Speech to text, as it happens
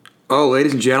Oh,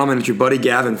 ladies and gentlemen, it's your buddy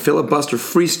Gavin, Filibuster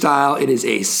Freestyle. It is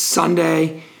a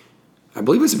Sunday. I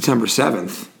believe it's September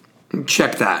 7th.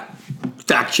 Check that.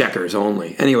 Fact checkers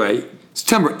only. Anyway,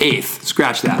 September 8th.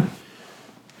 Scratch that.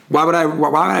 Why would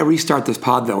I restart this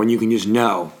pod, though, when you can just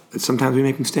know that sometimes we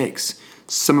make mistakes?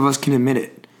 Some of us can admit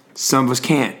it. Some of us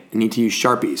can't. You need to use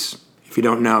Sharpies. If you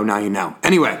don't know, now you know.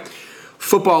 Anyway,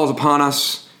 football is upon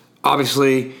us.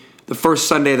 Obviously, the first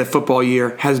Sunday of the football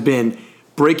year has been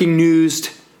breaking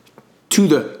news to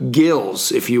the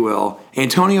gills, if you will.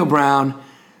 Antonio Brown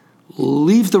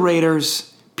leaves the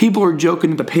Raiders. People are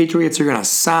joking that the Patriots are going to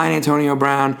sign Antonio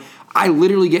Brown. I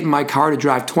literally get in my car to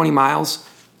drive 20 miles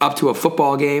up to a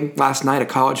football game last night, a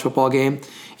college football game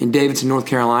in Davidson, North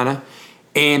Carolina.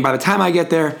 And by the time I get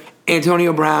there,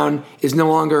 Antonio Brown is no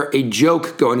longer a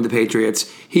joke going to the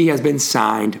Patriots. He has been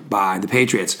signed by the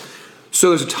Patriots. So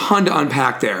there's a ton to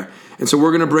unpack there. And so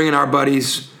we're going to bring in our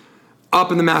buddies up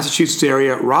in the Massachusetts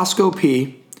area, Roscoe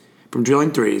P. from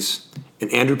Drilling Threes and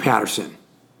Andrew Patterson,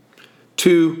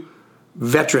 two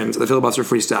veterans of the Filibuster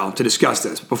Freestyle, to discuss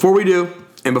this. Before we do,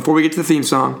 and before we get to the theme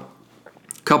song,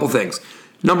 a couple things.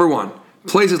 Number one,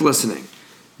 places listening.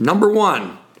 Number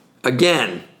one,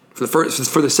 again, for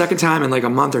the second time in like a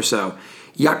month or so,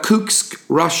 Yakutsk,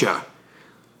 Russia.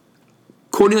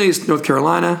 Cornelius, North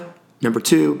Carolina, number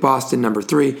 2. Boston, number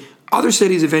 3. Other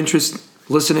cities of interest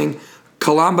listening: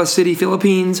 Colombo City,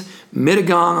 Philippines,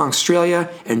 Mittagong, Australia,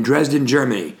 and Dresden,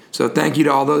 Germany. So thank you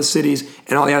to all those cities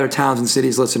and all the other towns and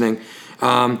cities listening.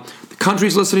 The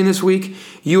countries listening this week: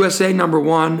 USA number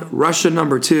 1, Russia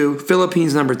number 2,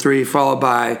 Philippines number 3, followed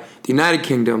by the United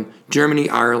Kingdom, Germany,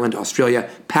 Ireland, Australia,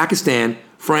 Pakistan,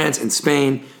 France, and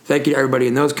Spain. Thank you to everybody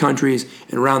in those countries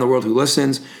and around the world who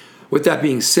listens. With that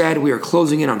being said, we are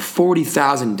closing in on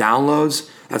 40,000 downloads.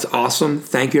 That's awesome.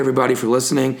 Thank you, everybody, for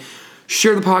listening.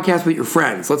 Share the podcast with your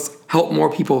friends. Let's help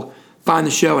more people find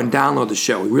the show and download the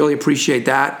show. We really appreciate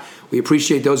that. We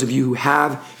appreciate those of you who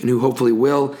have and who hopefully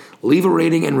will. Leave a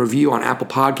rating and review on Apple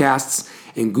Podcasts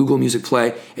and Google Music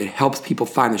Play. It helps people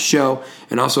find the show.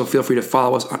 And also feel free to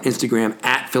follow us on Instagram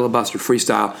at Filibuster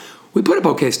Freestyle. We put up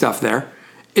okay stuff there.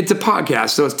 It's a podcast,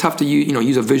 so it's tough to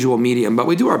use a visual medium, but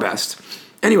we do our best.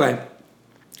 Anyway,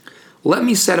 let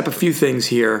me set up a few things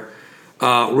here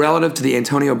relative to the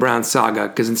Antonio Brown saga,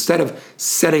 because instead of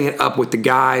setting it up with the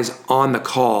guys on the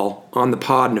call, on the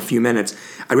pod in a few minutes,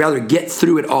 I'd rather get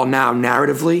through it all now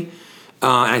narratively,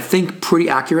 and I think pretty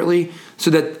accurately,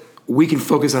 so that we can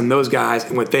focus on those guys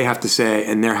and what they have to say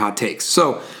and their hot takes.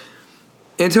 So,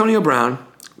 Antonio Brown,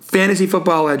 fantasy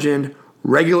football legend,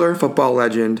 regular football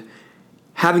legend,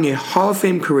 having a Hall of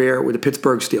Fame career with the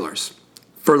Pittsburgh Steelers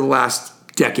for the last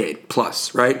decade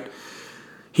plus, right?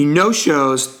 He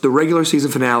no-shows the regular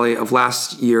season finale of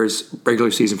last year's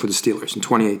regular season for the Steelers in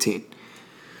 2018.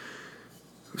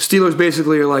 Steelers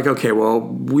basically are like, okay, well,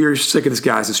 we're sick of this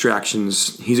guy's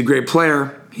distractions. He's a great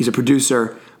player. He's a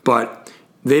producer. But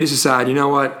they just decide, you know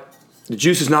what? The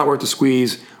juice is not worth the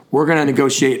squeeze. We're going to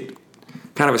negotiate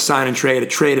kind of a sign and trade, a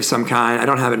trade of some kind. I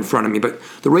don't have it in front of me. But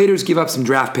the Raiders give up some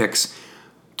draft picks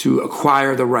to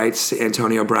acquire the rights to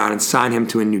Antonio Brown and sign him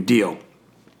to a new deal.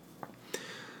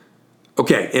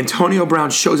 Okay, Antonio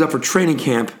Brown shows up for training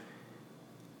camp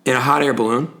in a hot air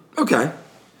balloon. Okay.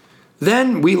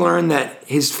 Then we learn that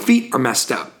his feet are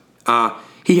messed up.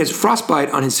 He has frostbite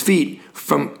on his feet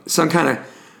from some kind of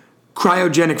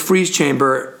cryogenic freeze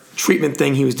chamber treatment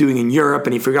thing he was doing in Europe,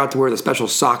 and he forgot to wear the special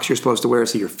socks you're supposed to wear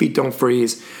so your feet don't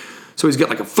freeze. So he's got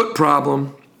like a foot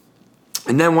problem.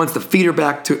 And then once the feet are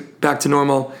back to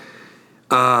normal,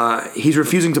 he's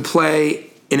refusing to play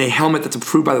in a helmet that's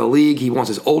approved by the league. He wants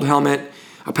his old helmet.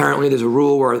 Apparently there's a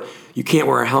rule where you can't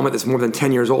wear a helmet that's more than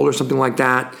 10 years old or something like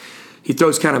that. He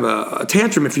throws kind of a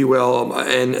tantrum, if you will,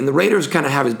 and the Raiders kind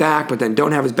of have his back, but then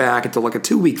don't have his back. It's like a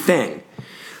 2-week thing.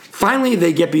 Finally,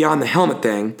 they get beyond the helmet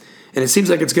thing, and it seems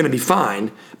like it's going to be fine,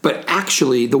 but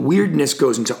actually the weirdness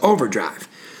goes into overdrive.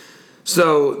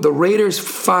 So the Raiders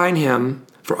fine him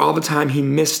for all the time he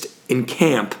missed in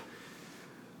camp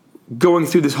going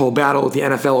through this whole battle with the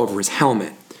NFL over his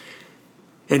helmet.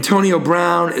 Antonio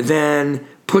Brown then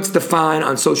puts the fine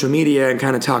on social media and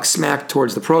kind of talks smack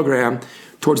towards the program,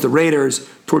 towards the Raiders,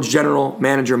 towards general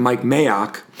manager Mike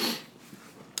Mayock.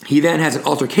 He then has an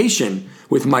altercation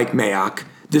with Mike Mayock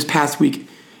this past week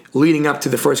leading up to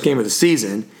the first game of the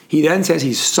season. He then says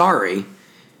he's sorry.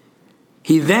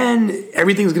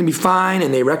 Everything's going to be fine,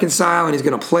 and they reconcile, and he's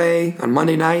going to play on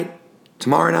Monday night,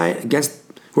 tomorrow night, against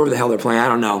whoever the hell they're playing. I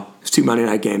don't know. It's 2 Monday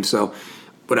night games, so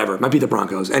whatever. It might be the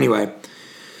Broncos. Anyway,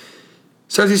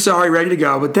 says he's sorry, ready to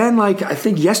go. But then, I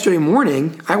think yesterday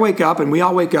morning, I wake up, and we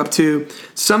all wake up to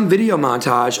some video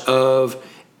montage of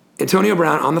Antonio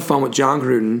Brown on the phone with John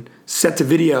Gruden, set to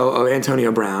video of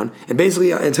Antonio Brown, and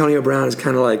basically Antonio Brown is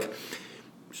kind of like,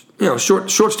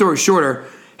 short story shorter,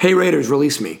 hey Raiders,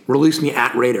 release me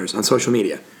at Raiders on social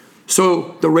media.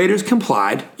 So the Raiders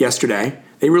complied yesterday.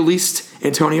 They released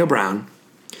Antonio Brown.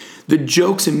 The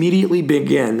jokes immediately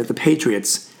begin that the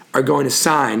Patriots are going to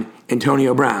sign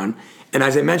Antonio Brown. And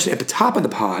as I mentioned at the top of the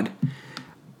pod,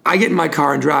 I get in my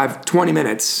car and drive 20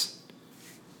 minutes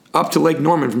up to Lake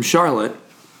Norman from Charlotte,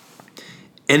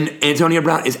 and Antonio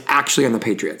Brown is actually on the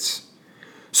Patriots.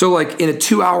 So like in a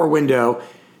 2-hour window,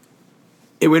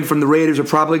 it went from the Raiders are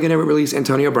probably going to release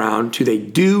Antonio Brown to they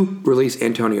do release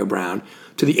Antonio Brown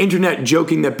to the internet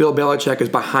joking that Bill Belichick is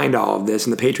behind all of this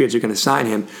and the Patriots are going to sign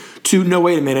him to no,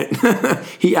 wait a minute,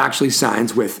 he actually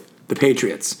signs with the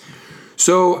Patriots.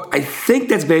 So I think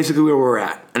that's basically where we're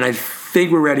at, and I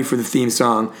think we're ready for the theme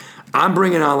song. I'm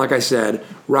bringing on, like I said,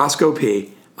 Roscoe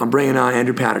P. I'm bringing on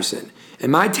Andrew Patterson.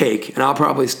 And my take, and I'll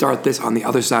probably start this on the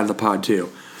other side of the pod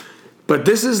too, but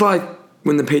this is like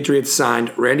when the Patriots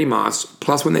signed Randy Moss,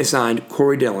 plus when they signed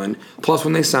Corey Dillon, plus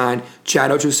when they signed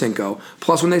Chad Ochocinco,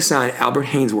 plus when they signed Albert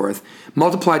Hainsworth,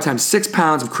 multiplied times 6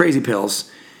 pounds of crazy pills.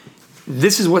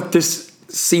 This is what this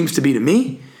seems to be to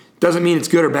me. Doesn't mean it's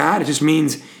good or bad. It just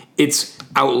means it's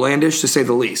outlandish to say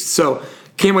the least. So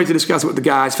can't wait to discuss it with the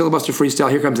guys. Filibuster Freestyle.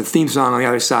 Here comes the theme song on the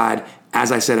other side.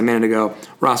 As I said a minute ago,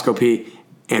 Roscoe P.,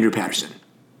 Andrew Patterson.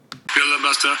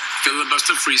 Filibuster,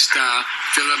 filibuster freestyle.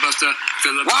 Filibuster,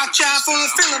 filibuster. Watch out for the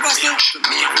filibuster.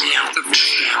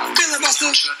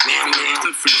 Filibuster.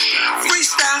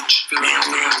 Freestyle.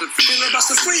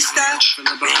 Filibuster freestyle.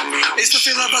 It's the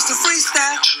filibuster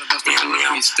freestyle.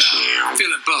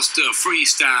 Filibuster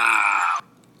freestyle.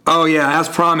 Oh yeah, as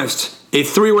promised, a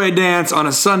three-way dance on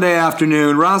a Sunday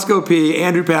afternoon. Roscoe P.,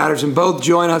 Andrew Patterson, both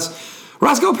join us.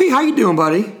 Roscoe P., how you doing,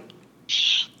 buddy?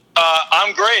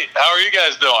 I'm great. How are you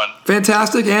guys doing?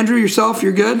 Fantastic. Andrew, yourself,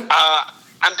 you're good?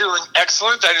 I'm doing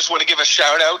excellent. I just want to give a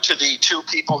shout out to the 2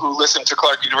 people who listened to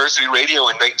Clark University Radio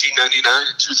in 1999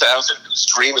 and 2000, whose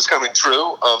dream is coming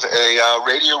true of a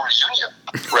radio reunion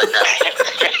right now.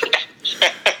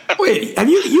 Wait,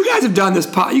 you guys have done this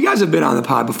pod? You guys have been on the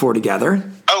pod before together?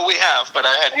 Oh, we have, but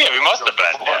I had... Yeah, we must have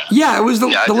been. Yeah, it was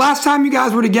the last time you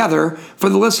guys were together, for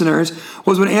the listeners,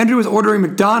 was when Andrew was ordering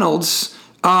McDonald's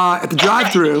at the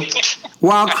drive-thru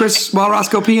while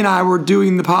Roscoe P. and I were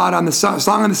doing the pod on the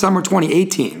Song of the Summer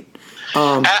 2018.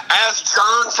 As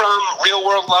John from Real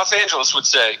World Los Angeles would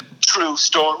say, true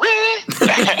story.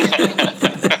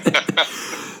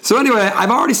 So anyway, I've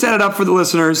already set it up for the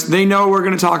listeners. They know we're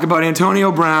going to talk about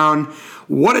Antonio Brown.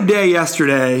 What a day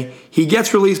yesterday. He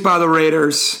gets released by the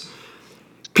Raiders.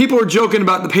 People are joking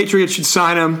about the Patriots should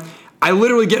sign him. I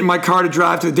literally get in my car to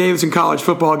drive to the Davidson College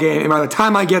football game, and by the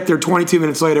time I get there 22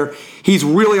 minutes later, he's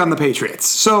really on the Patriots.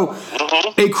 So,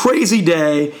 a crazy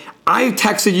day. I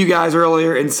texted you guys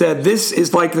earlier and said this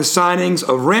is like the signings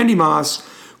of Randy Moss,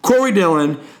 Corey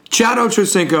Dillon, Chad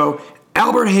Ochocinco,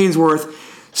 Albert Hainsworth,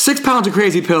 6 pounds of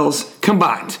crazy pills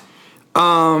combined.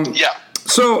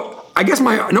 So, I guess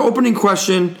my opening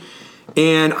question,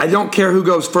 and I don't care who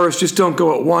goes first, just don't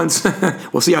go at once.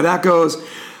 We'll see how that goes.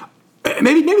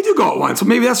 Maybe do go at once.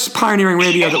 Maybe that's pioneering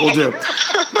radio that we'll do.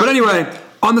 But anyway,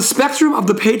 on the spectrum of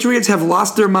the Patriots have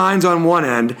lost their minds on one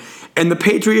end, and the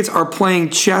Patriots are playing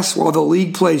chess while the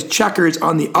league plays checkers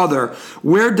on the other,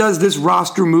 where does this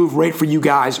roster move right for you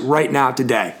guys right now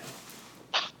today?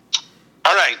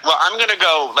 All right. Well, I'm going to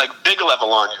go big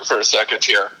level on you for a second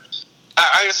here.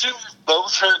 I assume you've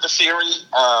both heard the theory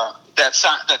that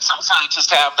some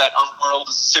scientists have that our world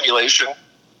is a simulation.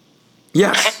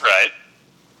 Yes. Right.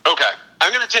 Okay.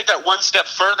 I'm going to take that one step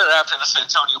further after this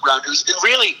Antonio Brown news, and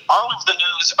really all of the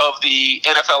news of the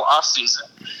NFL offseason,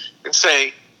 and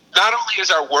say, not only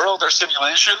is our world our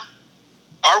simulation,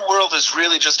 our world is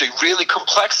really just a really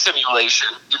complex simulation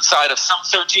inside of some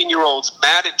 13-year-old's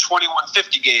Madden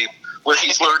 2150 game where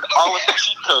he's learned all of the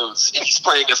cheat codes and he's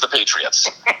playing as the Patriots.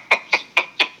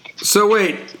 So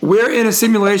wait, we're in a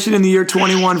simulation in the year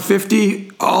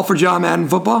 2150, all for John Madden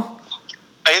football?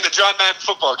 In the John Madden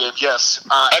football game, yes.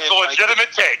 That's a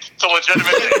legitimate take. It's a legitimate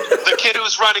take. The kid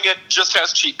who's running it just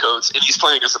has cheat codes, and he's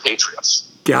playing as the Patriots.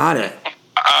 Got it.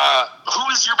 Who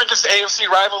is your biggest AFC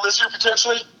rival this year,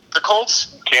 potentially? The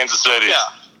Colts? Kansas City.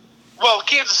 Yeah. Well,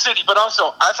 Kansas City, but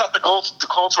also I thought the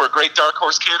Colts were a great dark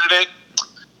horse candidate.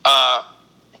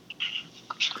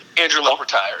 Andrew Luck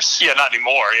retires. Yeah, not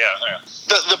anymore. Yeah.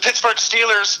 The Pittsburgh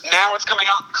Steelers, now it's coming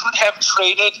out, could have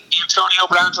traded Antonio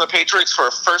Brown to the Patriots for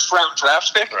a first-round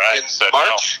draft pick in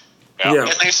March. No. Yeah.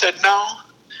 And they said no.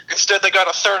 Instead, they got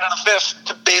a third and a fifth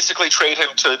to basically trade him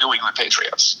to the New England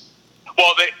Patriots.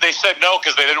 Well, they said no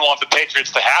because they didn't want the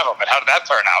Patriots to have him. And how did that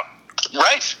turn out?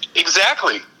 Right.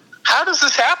 Exactly. How does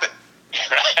this happen?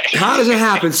 How does it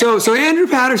happen? So Andrew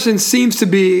Patterson seems to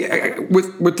be,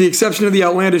 with the exception of the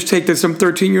outlandish take that some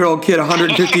 13-year-old kid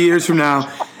 150 years from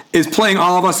now is playing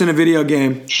all of us in a video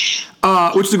game,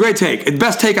 which is a great take. The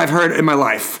best take I've heard in my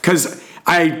life because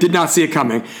I did not see it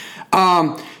coming.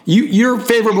 You're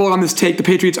favorable on this take. The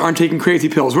Patriots aren't taking crazy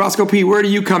pills. Roscoe P., where do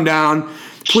you come down?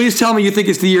 Please tell me you think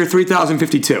it's the year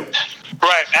 3052.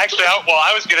 Right. Actually,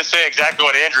 I was going to say exactly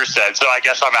what Andrew said, so I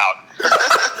guess I'm out.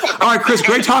 All right, Chris,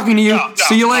 great talking to you. No,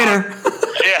 See you later.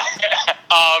 Yeah.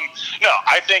 No,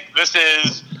 I think this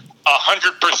is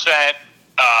 100%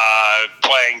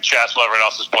 playing chess while everyone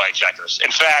else is playing checkers.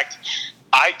 In fact,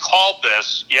 I called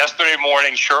this yesterday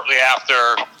morning shortly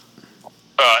after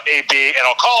AB, and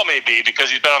I'll call him AB because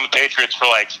he's been on the Patriots for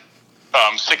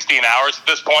 16 hours at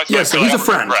this point. So Yes, so he's a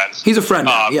friend. Friends. He's a friend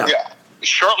now, yeah.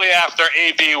 Shortly after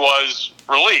AB was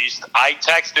released, I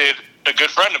texted a good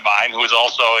friend of mine who is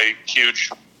also a huge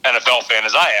NFL fan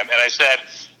as I am, and I said,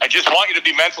 I just want you to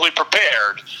be mentally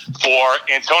prepared for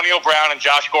Antonio Brown and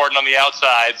Josh Gordon on the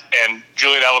outsides and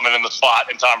Julian Edelman in the slot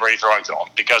and Tom Brady throwing to them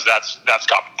because that's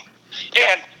coming.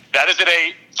 And that is in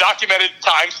a documented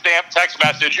timestamp text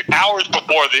message hours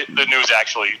before the news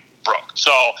actually broke.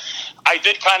 So I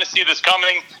did kind of see this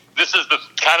coming. This is the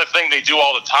kind of thing they do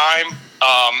all the time.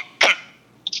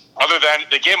 Other than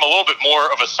they gave him a little bit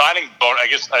more of a signing bonus. I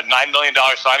guess a $9 million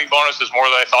signing bonus is more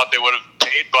than I thought they would have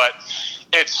paid, but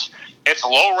it's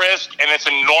low risk and it's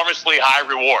enormously high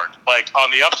reward. Like on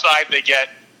the upside, they get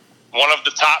one of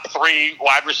the top 3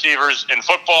 wide receivers in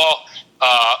football.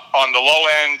 On the low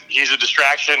end, he's a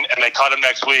distraction, and they cut him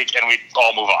next week, and we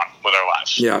all move on with our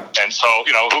lives. Yeah. And so,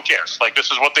 who cares? This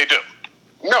is what they do.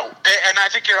 No, and I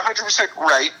think you're 100%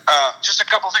 right. Just a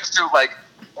couple things too.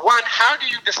 One, how do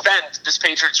you defend this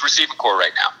Patriots receiving core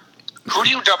right now? Who do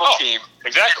you double team?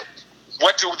 Exactly.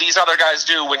 What do these other guys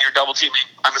do when you're double teaming?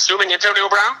 I'm assuming Antonio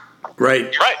Brown. Right.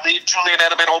 You're going to leave Julian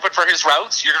Edelman open for his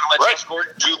routes. You're going to let Josh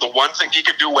Gordon do the one thing he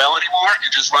can do well anymore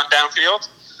and just run downfield.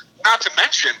 Not to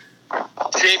mention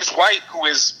James White, who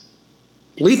is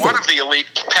Lethal. one of the elite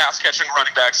pass-catching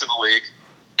running backs in the league,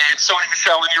 and Sony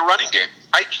Michel in your running game.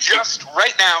 I just,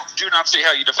 right now, do not see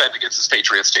how you defend against this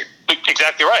Patriots team.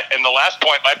 Exactly right. And the last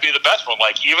point might be the best one.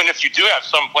 Even if you do have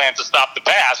some plan to stop the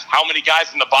pass, how many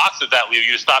guys in the box does that leave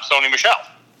you to stop Sony Michel?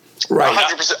 Right.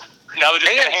 100%. Now they're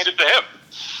just going to hand it to him.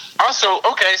 Also,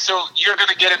 okay, so you're going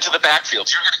to get into the backfield.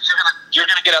 You're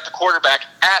going to get at the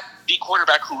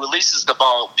quarterback who releases the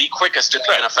ball the quickest in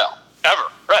the NFL ever.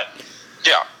 Right.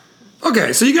 Yeah.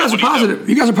 Okay, so you guys are positive.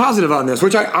 You guys are positive on this,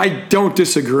 which I don't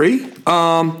disagree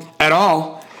at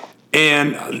all.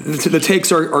 And the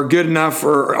takes are good enough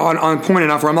or on point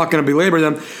enough, or I'm not going to belabor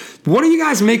them. What do you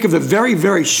guys make of the very,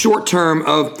 very short term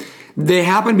of they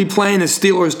happen to be playing the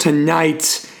Steelers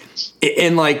tonight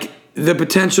and the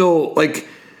potential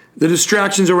the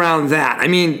distractions around that? I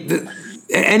mean,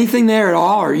 anything there at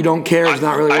all, or you don't care? It's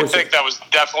not really. I think that was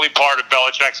definitely part of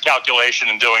Belichick's calculation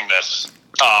in doing this.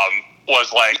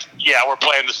 Was we're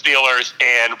playing the Steelers,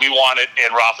 and we want it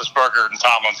in Roethlisberger and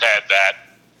Tomlin's head that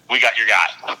we got your guy.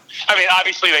 I mean,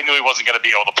 obviously they knew he wasn't going to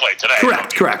be able to play today.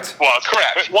 Correct. Well,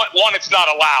 correct. One, it's not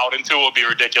allowed, and 2, it would be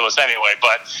ridiculous anyway.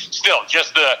 But still,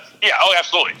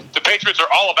 absolutely. The Patriots are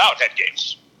all about head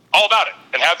games, all about it,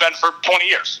 and have been for 20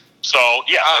 years. So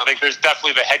I think there's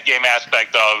definitely the head game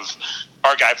aspect of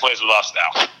our guy plays with us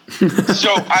now.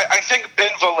 So I think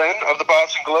Ben Valin of the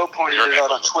Boston Globe pointed it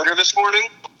out on Twitter this morning.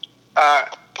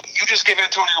 You just give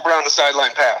Antonio Brown a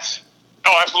sideline pass.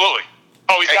 Oh, absolutely.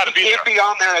 Oh, he's got to be there. He can't be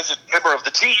on there as a member of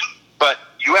the team, but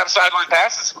you have sideline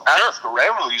passes. Alex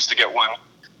Guerrero used to get one.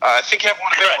 I think you have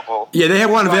one available. Yeah, they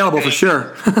have one available for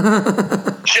sure.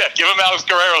 Shit, give him Alex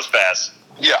Guerrero's pass.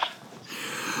 Yeah.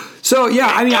 So,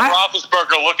 I mean,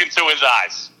 Roethlisberger look into his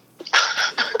eyes.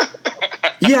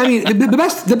 Yeah, I mean, the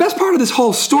best part of this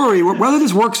whole story, whether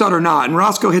this works out or not, and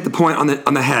Roscoe hit the point on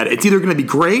the head. It's either going to be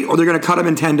great or they're going to cut him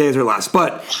in 10 days or less.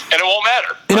 And it won't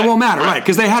matter. It won't matter, right?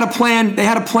 Because they had a plan. They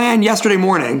had a plan yesterday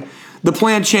morning. The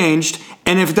plan changed,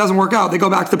 and if it doesn't work out, they go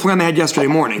back to the plan they had yesterday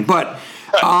morning. But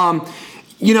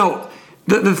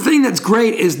the thing that's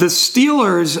great is the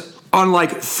Steelers on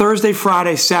Thursday,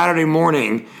 Friday, Saturday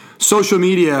morning, social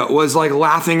media was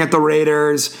laughing at the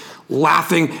Raiders.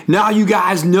 Laughing, now you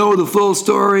guys know the full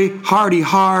story, hardy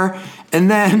har.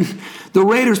 And then the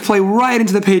Raiders play right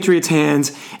into the Patriots'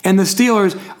 hands, and the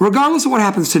Steelers, regardless of what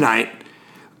happens tonight,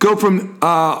 go from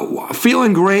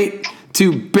feeling great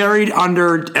to buried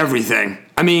under everything.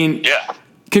 I mean,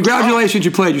 congratulations,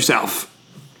 you played yourself.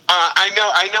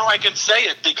 I know I can say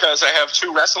it because I have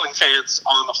two wrestling fans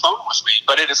on the phone with me,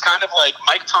 but it is kind of like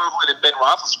Mike Tomlin and Ben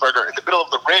Roethlisberger in the middle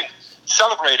of the ring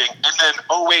celebrating, and then,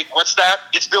 oh wait, what's that?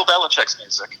 It's Bill Belichick's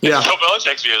music. Yeah. It's Bill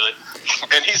Belichick's music.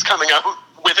 And he's coming out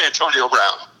with Antonio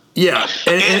Brown. Yeah,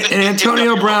 and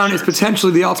Antonio Brown is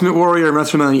potentially the Ultimate Warrior in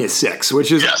WrestleMania 6, which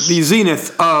is the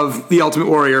zenith of the Ultimate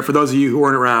Warrior for those of you who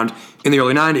weren't around in the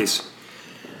early 90s.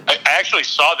 I actually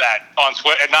saw that on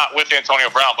Twitter, not with Antonio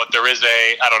Brown, but there is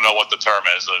I don't know what the term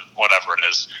is, whatever it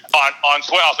is. On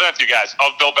Twitter, I'll send it to you guys,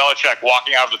 of Bill Belichick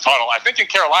walking out of the tunnel, I think in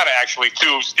Carolina, actually,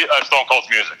 to Stone Cold's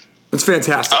music. That's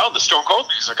fantastic. Oh, the Stone Cold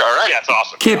music, all right. Yeah, it's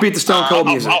awesome. Can't beat the Stone Cold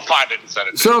music. I'll find it and send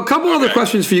it to you. So a couple other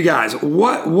questions for you guys.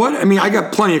 What? I mean, I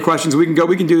got plenty of questions. We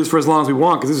can do this for as long as we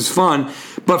want because this is fun.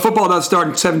 But football does start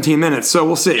in 17 minutes, so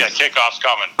we'll see. Yeah, kickoff's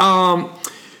coming.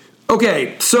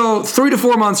 Okay, so 3 to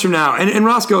 4 months from now, and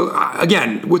Roscoe,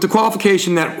 again, with the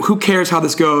qualification that who cares how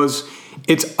this goes,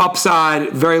 it's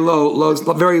upside, very low, lows,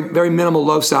 very, very minimal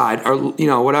low side, or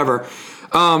whatever.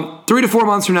 3 to 4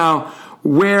 months from now,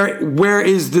 where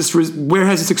has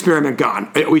this experiment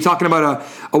gone? Are we talking about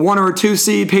a 1 or a 2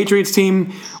 seed Patriots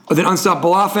team with an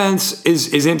unstoppable offense?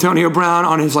 Is Antonio Brown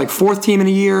on his 4th team in a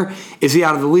year? Is he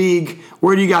out of the league?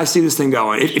 Where do you guys see this thing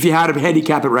going? If you had to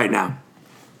handicap it right now.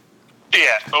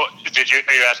 Yeah. Are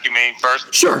you asking me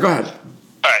first? Sure, go ahead.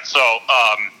 All right. So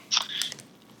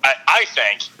I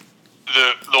think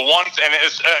the one, and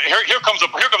here comes a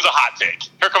hot take.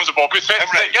 Here comes a bold. Get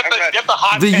the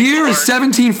hot. The take year is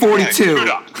 1742.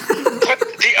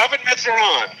 The oven mitts are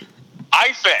on.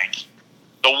 I think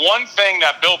the one thing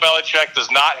that Bill Belichick does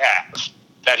not have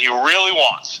that he really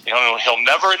wants, he'll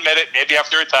never admit it. Maybe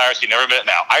after he retires, he never admit it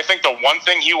now. I think the one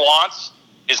thing he wants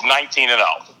is 19-0.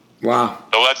 Wow.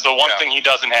 So that's the one thing he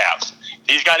doesn't have.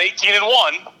 He's got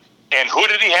 18-1, and who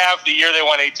did he have the year they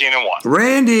went 18-1?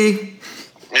 Randy.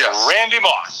 Yes. Randy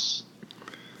Moss.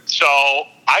 So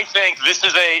I think this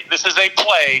is a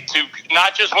play to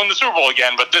not just win the Super Bowl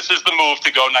again, but this is the move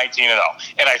to go 19-0.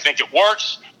 And I think it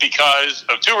works because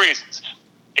of 2 reasons.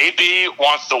 AB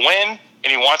wants to win,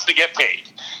 and he wants to get paid.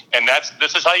 And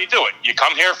this is how you do it. You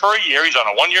come here for a year. He's on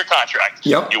a 1-year contract.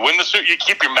 Yep. You win you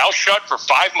keep your mouth shut for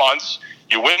 5 months.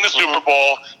 You win the Super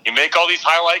Bowl, you make all these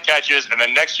highlight catches, and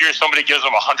then next year somebody gives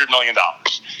him $100 million.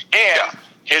 And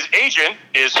his agent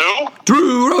is who?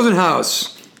 Drew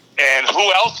Rosenhaus. And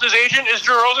who else's agent is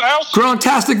Drew Rosenhaus?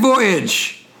 Grontastic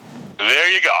Voyage.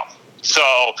 There you go.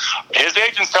 So his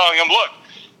agent's telling him, look,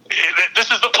 this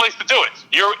is the place to do it.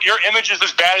 Your image is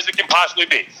as bad as it can possibly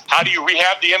be. How do you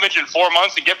rehab the image in 4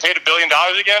 months and get paid $1 billion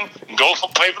again? Go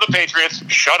play for the Patriots,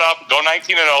 shut up, go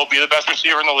 19-0, be the best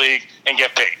receiver in the league, and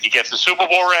get paid. He gets the Super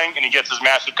Bowl ring, and he gets his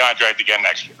massive contract again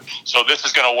next year. So this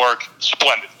is going to work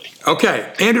splendidly.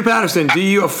 Okay, Andrew Patterson, do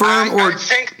you affirm I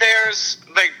think there's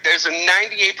a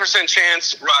 98%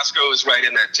 chance Roscoe is right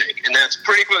in that take, and that's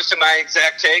pretty close to my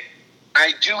exact take.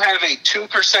 I do have a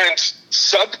 2%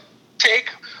 sub take,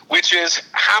 which is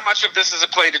how much of this is a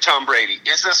play to Tom Brady?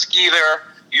 Is this either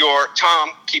your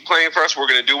Tom, keep playing for us, we're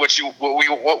going to do what you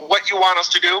want us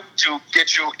to do to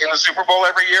get you in the Super Bowl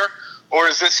every year, or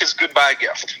is this his goodbye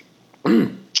gift?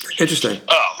 Interesting.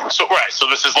 Oh, so right. So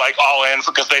this is all in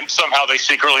because they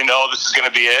secretly know this is going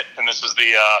to be it, and this is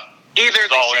the either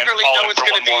they secretly know it's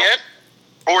going to be it,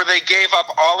 or they gave up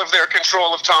all of their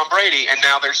control of Tom Brady, and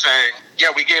now they're saying, yeah,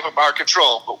 we gave up our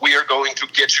control, but we are going to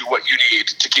get you what you need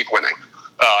to keep winning.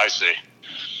 Oh, I see.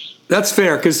 That's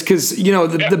fair because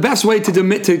the best way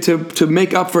to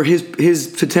make up for his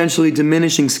potentially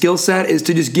diminishing skill set is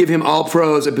to just give him all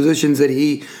pros at positions that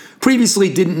he previously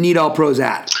didn't need all pros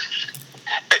at.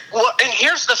 Well, and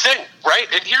here's the thing, right?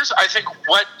 And here's, I think,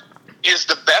 what is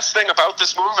the best thing about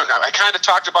this move, and I kind of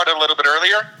talked about it a little bit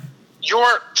earlier.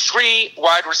 Your 3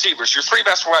 wide receivers, your 3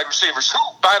 best wide receivers, who,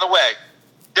 by the way,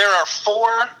 there are 4,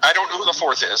 I don't know who the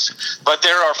 4th is, but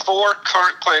there are 4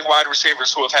 current playing wide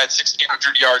receivers who have had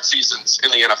 1,600-yard seasons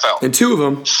in the NFL. And 2 of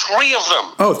them. 3 of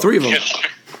them. Oh, 3 of them.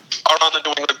 Are on the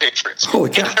New England Patriots. Holy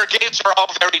cow. And their games are all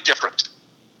very different.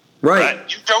 Right.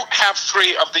 You don't have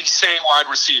 3 of the same wide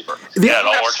receiver. You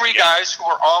have 3 guys who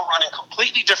are all running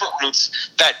completely different routes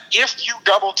that if you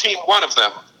double team one of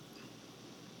them,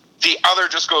 the other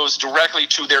just goes directly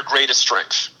to their greatest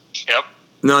strength. Yep.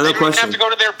 No they question. They don't have to go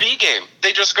to their B game.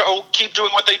 They just keep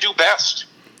doing what they do best.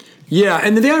 Yeah,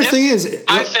 and the other thing is,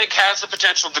 I think has the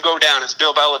potential to go down as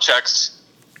Bill Belichick's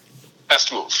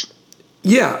best move.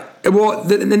 Yeah, well,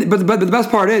 but the best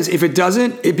part is, if it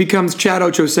doesn't, it becomes Chad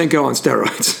Ochocinco on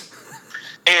steroids.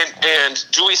 And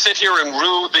do we sit here and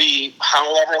rue the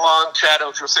however long Chad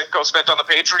Ochocinco spent on the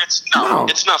Patriots? No,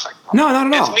 it's nothing. No, not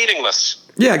at all. It's meaningless.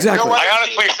 Yeah, exactly. No one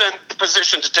is in the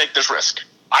position to take this risk.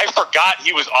 I forgot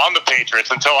he was on the Patriots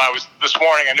until this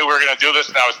morning. I knew we were going to do this,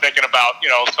 and I was thinking about,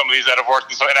 some of these that have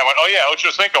worked. And I went, oh, yeah, Ocho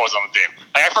Cinco was on the team.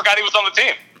 I forgot he was on the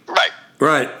team.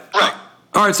 Right.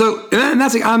 All right, so and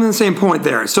I'm in the same point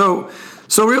there. So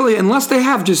really, unless they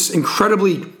have just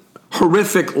incredibly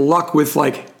horrific luck with,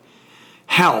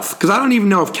 health, because I don't even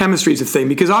know if chemistry is a thing,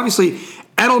 because obviously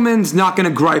Edelman's not going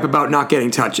to gripe about not getting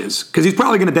touches, because he's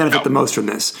probably going to benefit the most from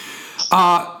this.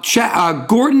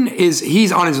 Gordon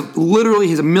he's on literally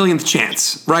his millionth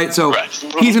chance, right? So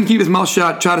he's going to keep his mouth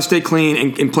shut, try to stay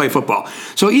clean, and play football.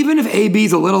 So even if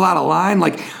AB's a little out of line,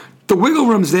 the wiggle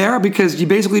room's there, because you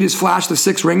basically just flash the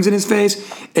 6 rings in his face,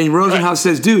 and Rosenhaus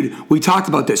says, dude, we talked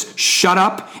about this. Shut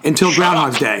up until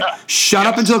Groundhog's Day. Shut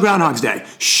up until Groundhog's Day.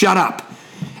 Shut up.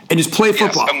 And just play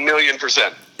football. Yes,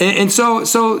 1,000,000%. And so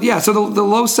the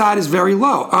low side is very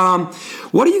low.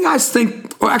 What do you guys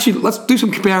think? Or actually, let's do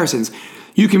some comparisons.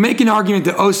 You can make an argument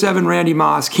that 07 Randy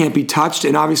Moss can't be touched,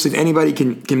 and obviously if anybody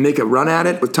can make a run at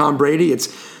it with Tom Brady, it's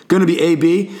going to be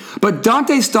AB. But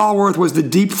Dante Stallworth was the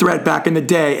deep threat back in the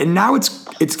day, and now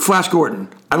it's Flash Gordon.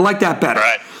 I like that better.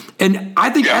 Right. And I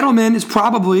think Edelman is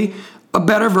probably a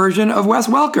better version of Wes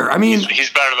Welker. I mean, he's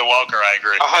better than Welker. I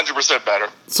agree. 100% better.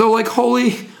 So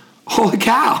holy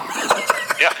cow.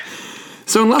 Yeah.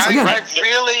 So unless again,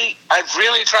 I've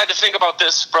really tried to think about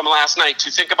this from last night.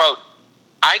 To think about,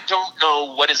 I don't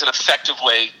know what is an effective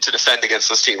way to defend against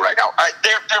this team right now.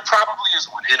 There probably is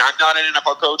one, and I'm not an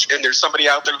NFL coach, and there's somebody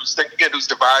out there who's thinking it, who's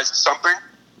devised something.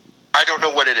 I don't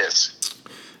know what it is.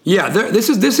 Yeah, this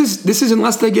is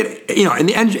unless they get and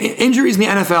the injuries in the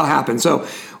NFL happen. So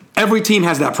every team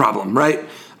has that problem, right?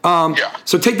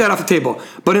 So take that off the table.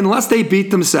 But unless they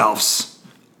beat themselves,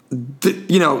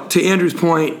 to Andrew's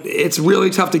point, it's really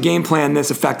tough to game plan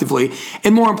this effectively.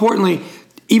 And more importantly,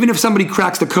 even if somebody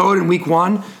cracks the code in week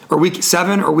 1 or week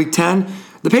 7 or week 10,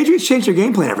 the Patriots change their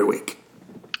game plan every week.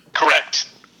 Correct.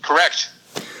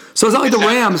 So it's not like the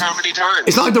Rams. How many times?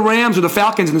 It's not like the Rams or the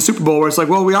Falcons in the Super Bowl where it's like,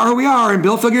 well, we are who we are, and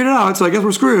Bill figured it out, so I guess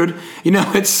we're screwed.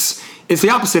 It's the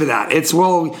opposite of that. It's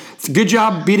a good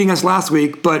job beating us last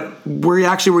week, but we're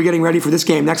getting ready for this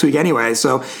game next week anyway.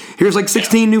 So here's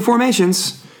 16 new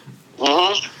formations.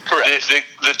 Mm-hmm. Correct.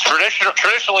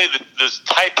 Traditionally, this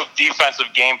type of defensive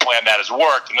game plan that has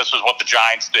worked, and this is what the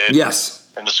Giants did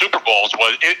in the Super Bowls,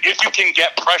 was if you can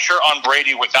get pressure on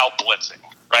Brady without blitzing,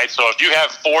 right? So if you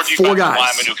have 4 defensive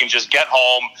linemen who can just get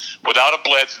home without a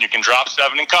blitz and you can drop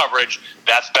 7 in coverage,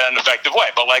 that's been an effective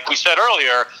way. But like we said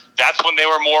earlier, that's when they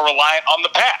were more reliant on the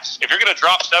pass. If you're going to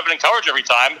drop 7 in coverage every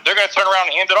time, they're going to turn around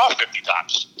and hand it off 50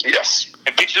 times. Yes.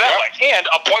 And beat you that way. And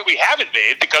a point we haven't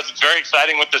made, because it's very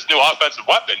exciting with this new offensive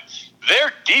weapon,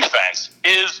 their defense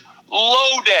is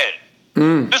loaded.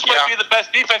 This might be the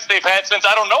best defense they've had since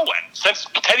I don't know when. Since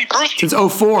Teddy Bruschi. Since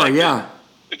 04,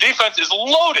 The defense is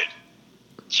loaded.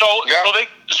 So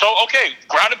okay,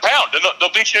 ground and pound. And they'll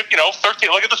beat you, 13.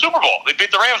 Look at the Super Bowl. They beat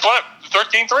the Rams,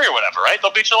 13-3 or whatever, right?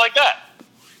 They'll beat you like that.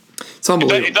 It's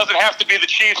unbelievable. It doesn't have to be the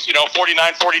Chiefs,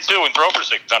 49-42 and throw for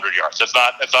 600 yards. That's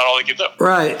not all they can do.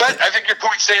 Right. But I think your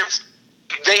point stands.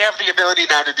 They have the ability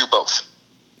now to do both.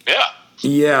 Yeah.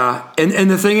 Yeah,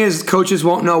 and the thing is, coaches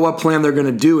won't know what plan they're going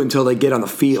to do until they get on the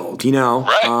field,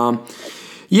 Right.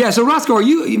 So Roscoe,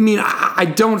 I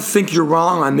don't think you're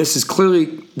wrong on this. Is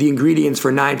clearly the ingredients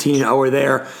for 19-0 are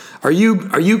there. Are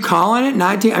you calling it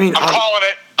 19? I'm calling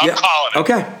it. I'm calling it.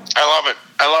 Okay. I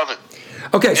love it.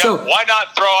 Okay, yeah, so why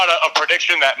not throw out a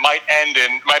prediction that might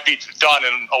be done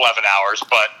in 11 hours,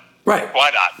 but why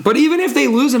not? But even if they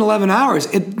lose in 11 hours,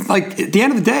 at the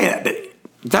end of the day,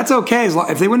 that's okay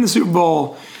if they win the Super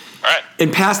Bowl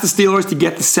and pass the Steelers to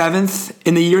get the 7th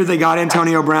in the year they got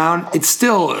Antonio Brown. It's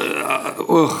still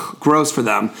gross for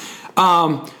them,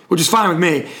 which is fine with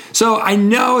me. So I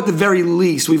know at the very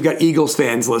least we've got Eagles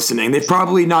fans listening. They've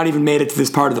probably not even made it to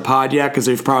this part of the pod yet because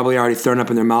they've probably already thrown up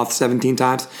in their mouth 17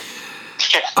 times.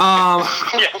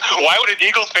 Why would an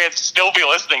Eagles fan still be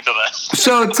listening to this?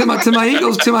 So to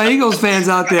my Eagles fans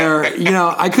out there,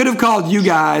 I could have called you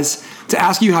guys to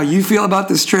ask you how you feel about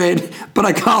this trade, but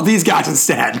I called these guys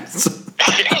instead. So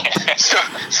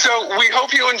we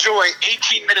hope you enjoy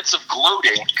 18 minutes of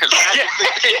gloating, because that's the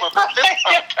theme of this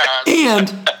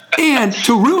podcast. And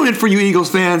to ruin it for you Eagles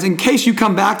fans, in case you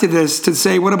come back to this to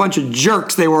say what a bunch of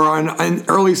jerks they were in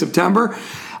early September,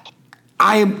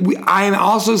 I am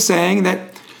also saying that,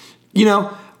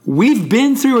 we've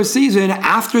been through a season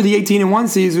after the 18-1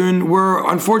 season where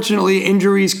unfortunately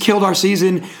injuries killed our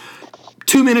season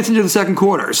 2 minutes into the second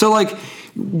quarter. So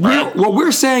what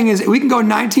we're saying is we can go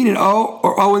 19-0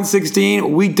 or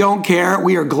 0-16. We don't care.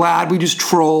 We are glad we just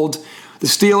trolled the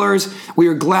Steelers. We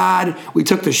are glad we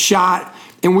took the shot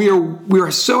And we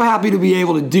are so happy to be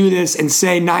able to do this and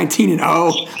say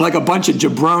 19-0 like a bunch of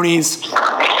jabronis.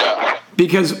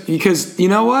 Because you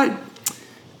know what?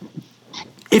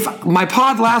 If my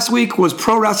pod last week was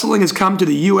pro wrestling has come to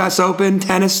the U.S. Open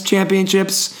tennis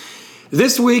championships,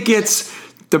 this week it's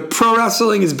the pro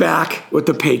wrestling is back with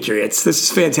the Patriots. This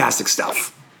is fantastic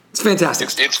stuff. It's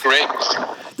fantastic stuff. It's great.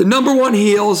 The number one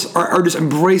heels are just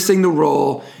embracing the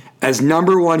role as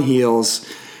number one heels.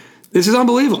 This is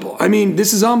unbelievable. I mean,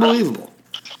 this is unbelievable.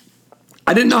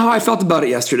 I didn't know how I felt about it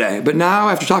yesterday, but now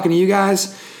after talking to you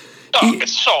guys,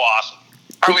 it's so awesome.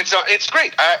 Oh, it's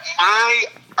great.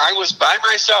 I was by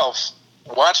myself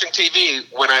watching TV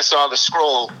when I saw the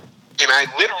scroll, and I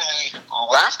literally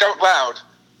laughed out loud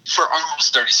for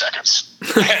almost 30 seconds.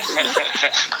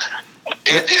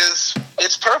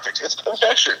 It's perfect. It's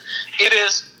perfection. It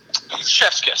is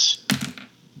chef's kiss.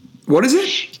 what is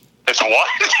it? It's what?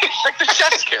 Like the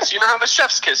chef's kiss. You know how the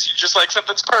chef's kiss, you just like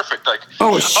something's perfect. Like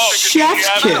Oh, a chef's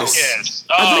kiss. Yes.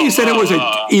 I thought you said it was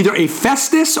either a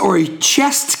festus or a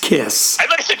chest kiss. I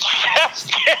thought you said chef's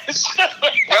kiss.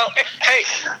 well, hey,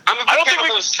 I don't think we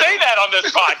can say that on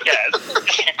this podcast.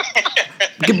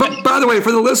 But by the way,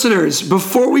 for the listeners,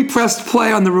 before we pressed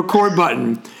play on the record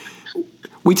button,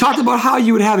 we talked about how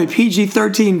you would have a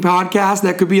PG-13 podcast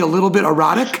that could be a little bit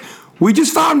erotic. We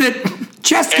just found it.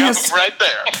 Chest kiss. right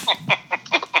there.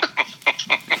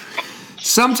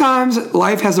 Sometimes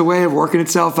life has a way of working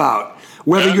itself out.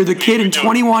 Whether you're the kid in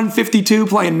 2152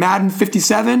 playing Madden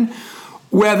 57,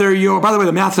 whether you're, by the way,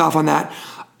 the math's off on that,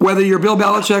 whether you're Bill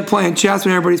Belichick playing chess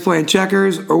when everybody's playing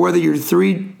checkers, or whether you're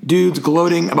three dudes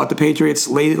gloating about the Patriots'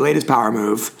 latest power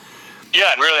move.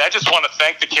 Yeah, and really, I just want to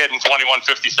thank the kid in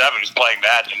 2157 who's playing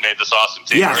Madden and made this awesome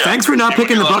team. Yeah, thanks for not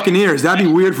picking the Buccaneers. That'd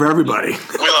be weird for everybody.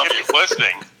 We love you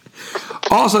listening.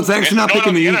 Also, thanks for not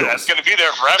picking the Eagles. It's going to be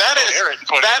there forever.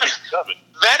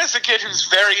 That is a kid who's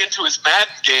very into his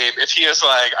Madden game. If he is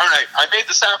like, all right, I made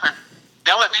this happen.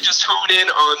 Now let me just hone in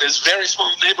on this very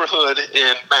small neighborhood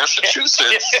in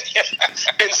Massachusetts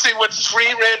and see what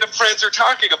three random friends are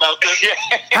talking about this.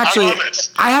 Actually,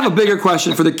 I have a bigger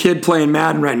question for the kid playing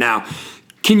Madden right now.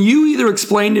 Can you either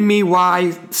explain to me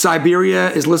why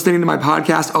Siberia is listening to my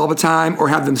podcast all the time or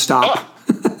have them stop?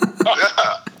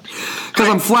 Because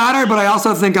I'm flattered, but I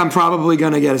also think I'm probably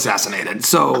going to get assassinated.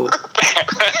 So,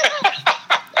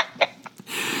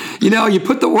 you know, you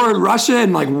put the word Russia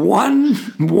in like one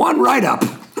write-up.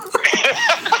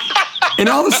 And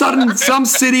all of a sudden, some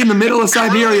city in the middle of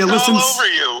Siberia listens. All over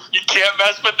you. You can't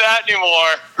mess with that anymore.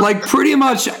 Like pretty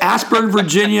much Asperg,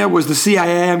 Virginia was the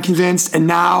CIA, I'm convinced, and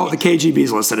now the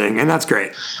KGB's listening, and that's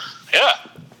great. Yeah.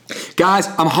 Guys,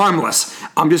 I'm harmless.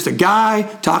 I'm just a guy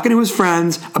talking to his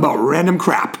friends about random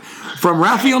crap. From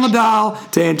Rafael Nadal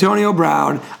to Antonio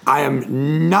Brown, I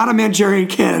am not a Manchurian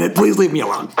candidate. Please leave me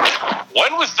alone.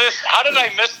 When was this? How did I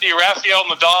miss the Rafael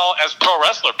Nadal as pro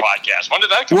wrestler podcast? When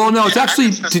did that come? Well, no, it's actually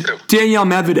Daniel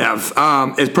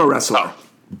Medvedev is pro wrestler.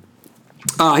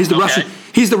 He's the Russian.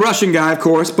 He's the Russian guy, of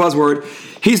course. Buzzword.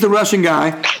 He's the Russian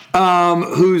guy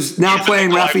who's now playing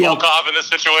Rafael. Volkov in this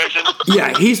situation.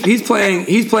 Yeah, he's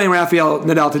playing Rafael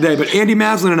Nadal today. But Andy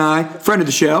Maslin and I, friend of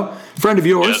the show, friend of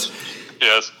yours.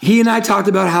 Yes. He and I talked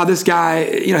about how this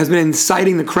guy, has been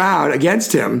inciting the crowd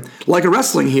against him like a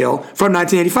wrestling heel from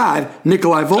 1985,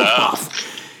 Nikolai Volkov.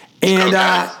 And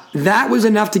that was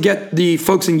enough to get the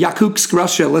folks in Yakutsk,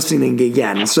 Russia listening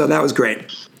again. So that was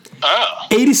great.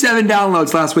 87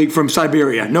 downloads last week from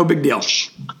Siberia. No big deal. Love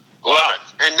it.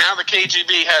 And now the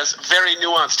KGB has very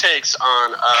nuanced takes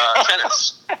on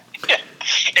tennis.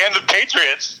 And the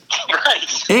Patriots.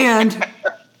 Right. And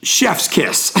chef's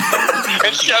kiss.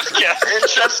 And chef's kiss. And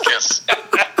chef's kiss.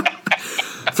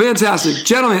 Fantastic.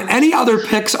 Gentlemen, any other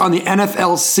picks on the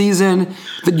NFL season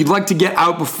that you'd like to get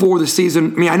out before the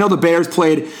season? I mean, I know the Bears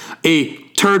played a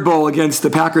turd bowl against the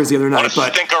Packers the other night.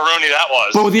 What a stinkeroonie that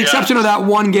was. But with the exception of that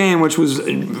one game, which was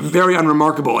very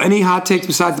unremarkable, any hot takes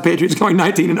besides the Patriots going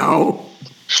 19-0?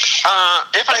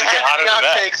 If I had any hot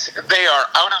takes, they are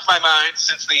out of my mind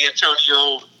since the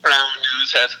Antonio Brown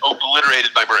news has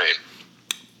obliterated my brain.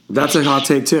 That's a hot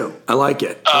take too. I like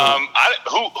it.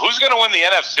 Who's going to win the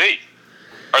NFC?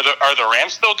 Are the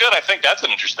Rams still good? I think that's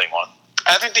an interesting one.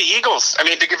 I think the Eagles. I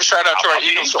mean, to give a shout out to our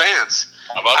Eagles fans.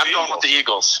 I'm going with the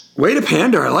Eagles. Way to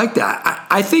pander. I like that.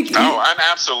 I think. I'm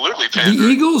absolutely pandering. The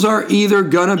Eagles are either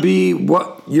going to be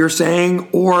what you're saying,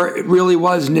 or it really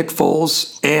was Nick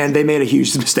Foles, and they made a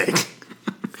huge mistake.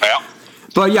 Yeah.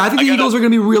 But yeah, I think the Eagles are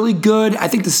going to be really good. I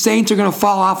think the Saints are going to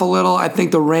fall off a little. I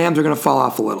think the Rams are going to fall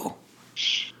off a little.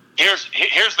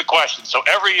 Here's the question. So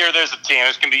every year there's a team.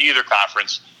 It's going to be either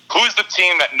conference. Who's the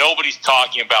team that nobody's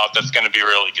talking about that's going to be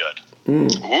really good? Ooh.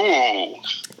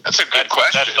 That's a good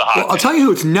question. That's the hot Well, I'll take. tell you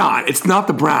who it's not. It's not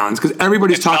the Browns because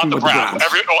everybody's It's talking not about the Browns.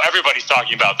 Everybody's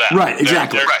talking about that. Right,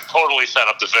 exactly. They're Right. totally set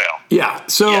up to fail. Yeah.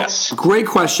 So Yes. great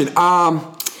question. Are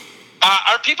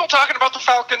people talking about the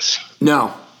Falcons?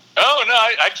 No. Oh, no,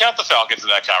 I'd count the Falcons in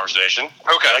that conversation.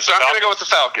 Okay, Like so the I'm going to Falcons. go with the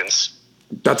Falcons.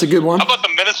 That's a good one. How about the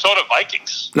Minnesota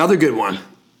Vikings? Another good one.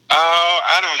 Oh,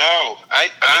 I don't know. I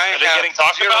Are they have getting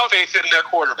talked zero about? faith in their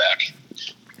quarterback.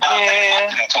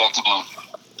 Talked about.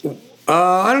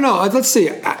 I don't know. Let's see.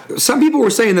 Some people were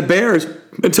saying the Bears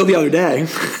until the other day.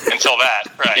 Until that,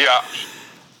 right? Yeah,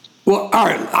 Well, all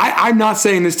right. I'm not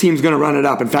saying this team's going to run it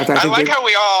up. In fact, I I think like they- how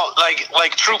we all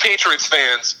like true Patriots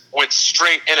fans went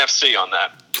straight NFC on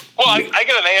that. Well, I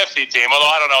get an AFC team, although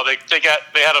I don't know.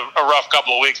 They had a rough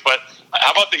couple of weeks, but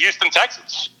how about the Houston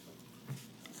Texans?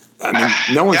 I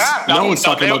mean, no one's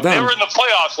talking about They them. were in the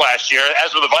playoffs last year,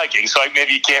 as were the Vikings. So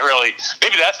maybe you can't really.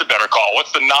 Maybe that's a better call.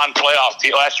 What's the non-playoff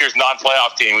team? Last year's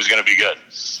non-playoff team who's going to be good?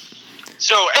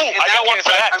 So in I got one for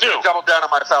that, I'm going too. to double down on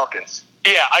my Falcons.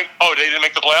 Yeah. They didn't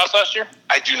make the playoffs last year.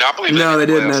 I do not believe No, made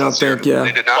they the didn't, I playoffs don't last year. think, yeah.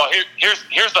 They did Well, not.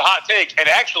 here's the hot take, and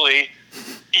actually,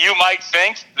 you might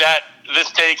think that this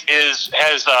take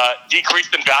has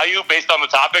decreased in value based on the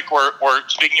topic we're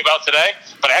speaking about today,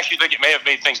 but I actually think it may have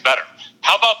made things better.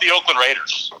 How about the Oakland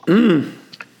Raiders?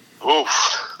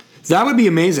 Oof. That would be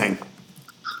amazing.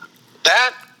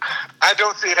 That I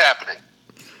don't see it happening.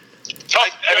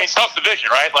 Tough division,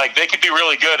 right? Like, they could be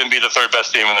really good and be the third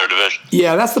best team in their division.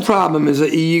 Yeah, that's the problem. Is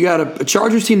that you got a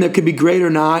Chargers team that could be great or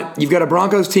not. You've got a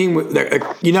Broncos team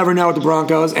you never know with the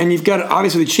Broncos, and you've got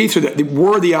obviously the Chiefs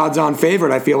were the odds-on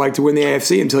favorite. I feel like to win the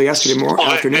AFC until yesterday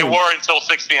afternoon. They were until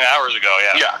 16 hours ago.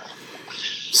 Yeah. Yeah.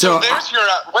 So There's your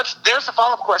there's the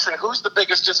follow-up question. Who's the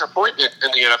biggest disappointment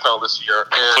in the NFL this year?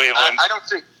 And Cleveland. I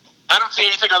don't see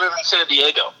anything other than San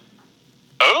Diego.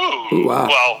 Oh. Ooh, wow.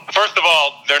 Well, first of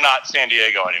all, they're not San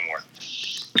Diego anymore.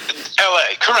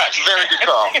 L.A. Correct. Very good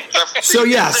call. So,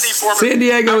 yes, San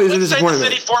Diego is a disappointment. The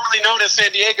city formerly known as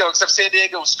San Diego, except San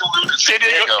Diego is still known as San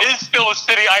Diego is still a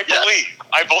city, I Yes. believe.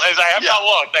 As I have not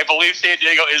looked, I believe San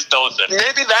Diego is still a city.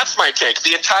 Maybe that's my take.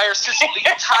 The entire city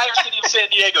of San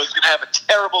Diego is going to have a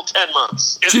terrible 10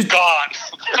 months. It's gone.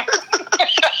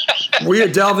 We are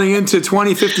delving into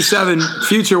 2057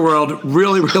 future world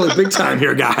really, really big time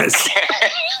here, guys.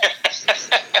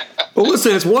 Well,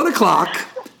 listen, it's 1 o'clock.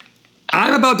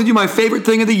 I'm about to do my favorite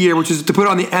thing of the year, which is to put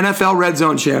on the NFL Red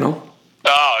Zone channel.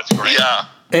 Oh, it's great. Yeah.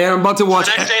 And I'm about to watch.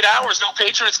 The next 8 hours, no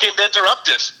Patriots game to interrupt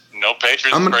it. No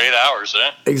Patriots for 8 hours,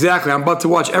 eh? Exactly. I'm about to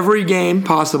watch every game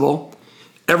possible,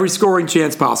 every scoring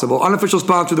chance possible. Unofficial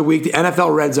sponsor of the week, the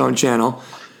NFL Red Zone channel.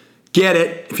 Get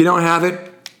it. If you don't have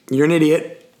it, you're an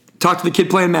idiot. Talk to the kid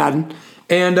playing Madden.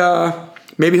 And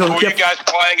maybe he'll Who are get. you guys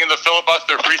playing in the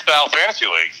Filibuster Freestyle Fantasy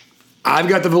League? I've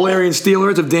got the Valerian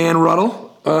Steelers of Dan Ruddle.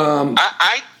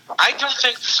 I don't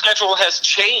think the schedule has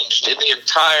changed in the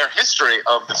entire history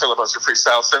of the Filibuster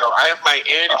Freestyle. So I have my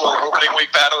annual opening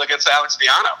week battle against Alex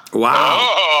Viano. Wow.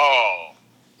 Oh.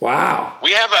 Wow.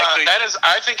 We have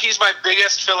I think he's my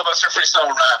biggest Filibuster Freestyle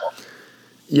rival.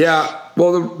 Yeah.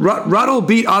 Well, Ruddle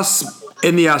beat us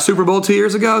in the Super Bowl 2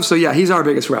 years ago. So, yeah, he's our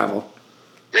biggest rival.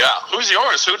 Yeah. Who's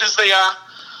yours? Who does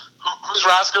who's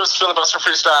Roscoe's Filibuster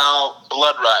Freestyle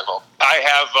blood rival? I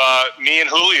have me and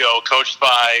Julio coached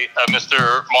by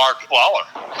Mr. Mark Lawler.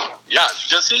 Yeah.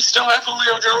 Does he still have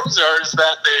Julio Jones, or is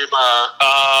that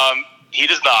name? He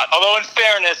does not. Although, in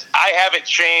fairness, I haven't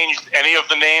changed any of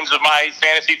the names of my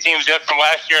fantasy teams yet from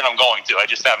last year, and I'm going to. I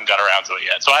just haven't got around to it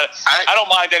yet. So I don't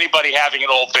mind anybody having an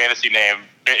old fantasy name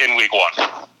in week one.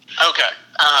 Okay.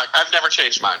 I've never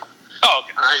changed mine. Oh,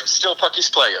 okay. I'm still Pucky's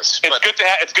Players.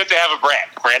 It's good to have a brand.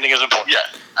 Branding is important. Yeah,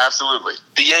 absolutely.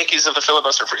 The Yankees of the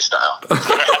Filibuster Freestyle.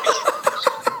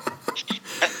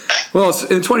 Well, it's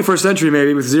in the 21st century,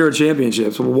 maybe, with 0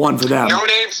 championships. Well, 1 for them. No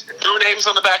names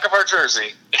on the back of our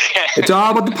jersey. It's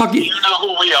all about the Pucky. You know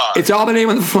who we are. It's all the name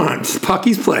on the front.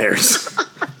 Pucky's Players.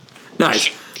 Nice.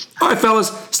 All right, fellas,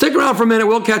 stick around for a minute.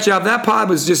 We'll catch up. That pod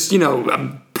was just,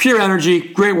 pure energy.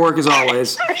 Great work as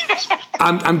always.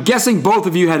 I'm guessing both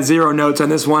of you had 0 notes on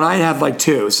this one. I had like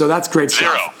 2, so that's great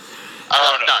stuff. 0.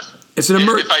 None. It's an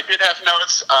If I did have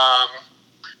notes,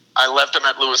 I left them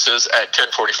at Lewis's at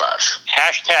 10:45.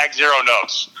 Hashtag 0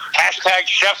 notes. Hashtag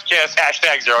chef's kiss.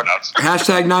 Hashtag 0 notes.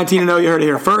 Hashtag 19-0, you heard it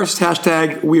here first.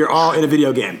 Hashtag we are all in a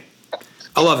video game.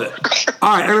 I love it.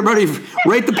 All right, everybody,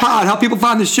 rate the pod. Help people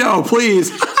find the show, please.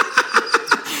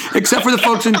 Except for the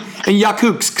folks in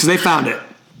Yakouks, because they found it.